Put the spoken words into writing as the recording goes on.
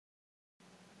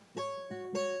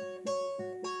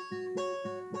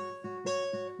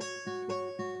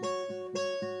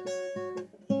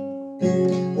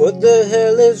What the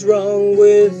hell is wrong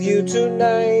with you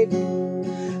tonight?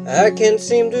 I can't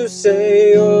seem to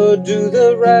say or do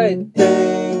the right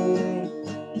thing.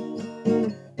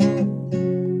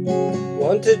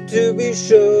 Wanted to be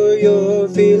sure you're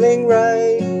feeling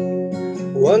right.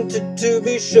 Wanted to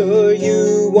be sure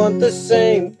you want the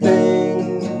same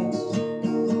things.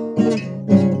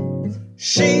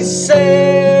 She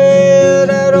said,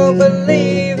 I don't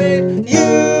believe it.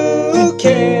 You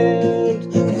can't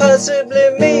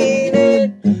possibly mean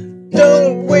it.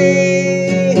 Don't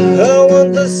we all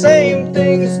want the same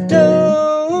things,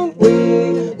 don't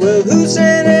we? Well, who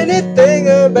said anything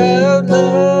about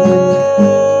love?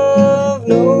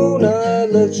 No, not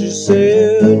love, she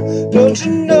said. Don't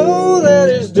you know that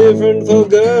it's different for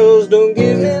girls? Don't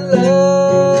give me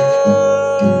love.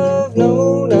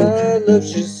 No, not love,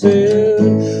 she said.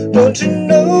 Don't you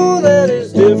know that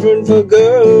it's different for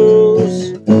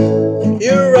girls?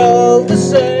 You're all the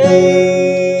same.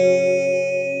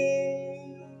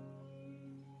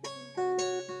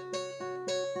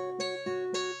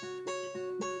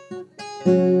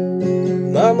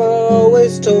 Mama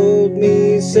always told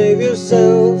me, save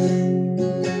yourself.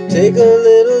 Take a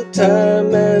little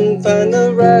time and find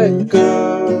the right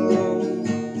girl.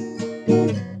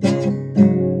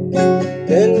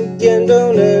 Then again,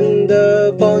 don't end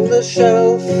up on the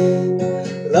shelf.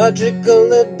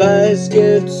 Logical advice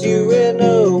gets you in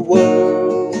a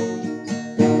whirl.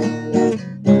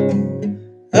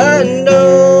 I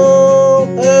know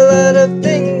a lot of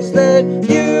things that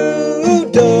you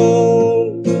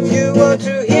don't. You want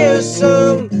to hear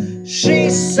some, she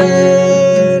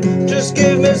said. Just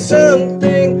give me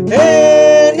something,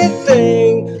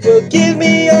 anything. Well, give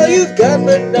me all you've got,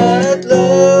 but not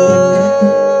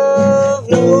love.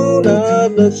 No,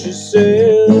 not love, she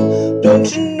said. Don't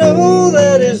you know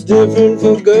that it's different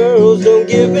for girls? Don't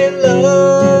give me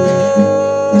love.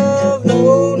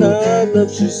 No, not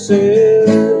love, she said.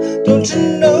 Don't you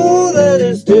know that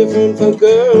it's different for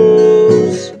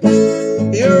girls?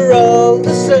 You're all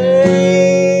the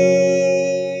same.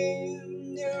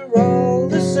 You're all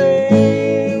the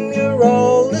same. You're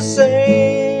all the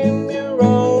same. You're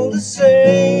all the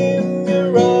same.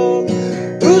 You're all.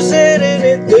 Who said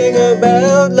anything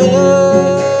about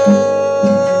love?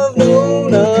 No,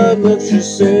 not love, she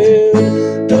said.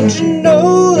 Don't you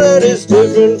know that it's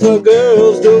different for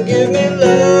girls? Don't give me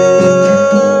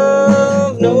love.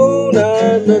 No,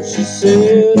 not love, she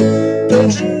said.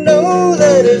 Don't you know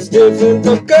that it's different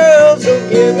for girls?